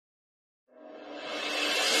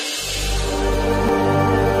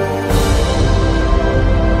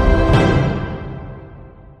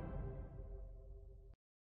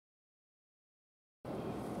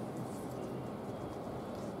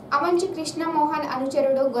కృష్ణమోహన్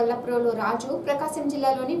అనుచరుడు గొల్లప్రోలు రాజు ప్రకాశం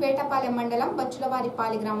జిల్లాలోని వేటపాలెం మండలం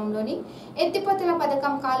బచ్చులవారిపాలి గ్రామంలోని ఎత్తిపోతల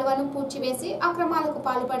పథకం కాలువను పూడ్చివేసి అక్రమాలకు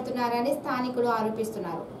పాల్పడుతున్నారని స్థానికులు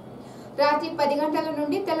ఆరోపిస్తున్నారు. రాత్రి 10 గంటల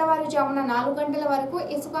నుండి తెల్లవారుజామున 4 గంటల వరకు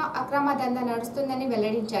ఇసుక అక్రమ దందా నడుస్తుందని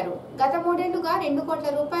వెల్లడించారు. గత 3 ఏళ్లుగా 2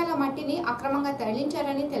 కోట్ల రూపాయల మట్టిని అక్రమంగా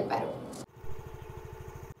తరలించారని తెలిపారు.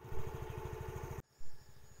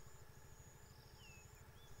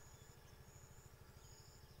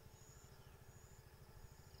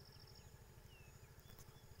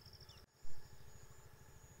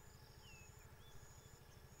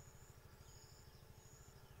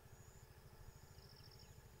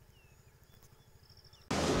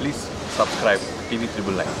 Please subscribe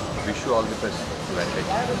TV999. Wish you all the best.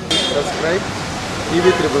 Subscribe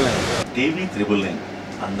TV999. TV999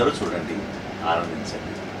 అందరూ చూడండి,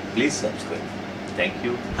 ఆనందించండి. Please subscribe. Thank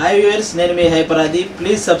you. Hi viewers, నేను మీ Hyper Aadi.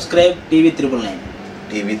 Please subscribe TV999.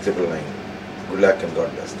 TV999. Good luck and God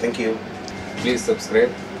bless. Thank you. Please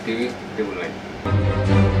subscribe TV999.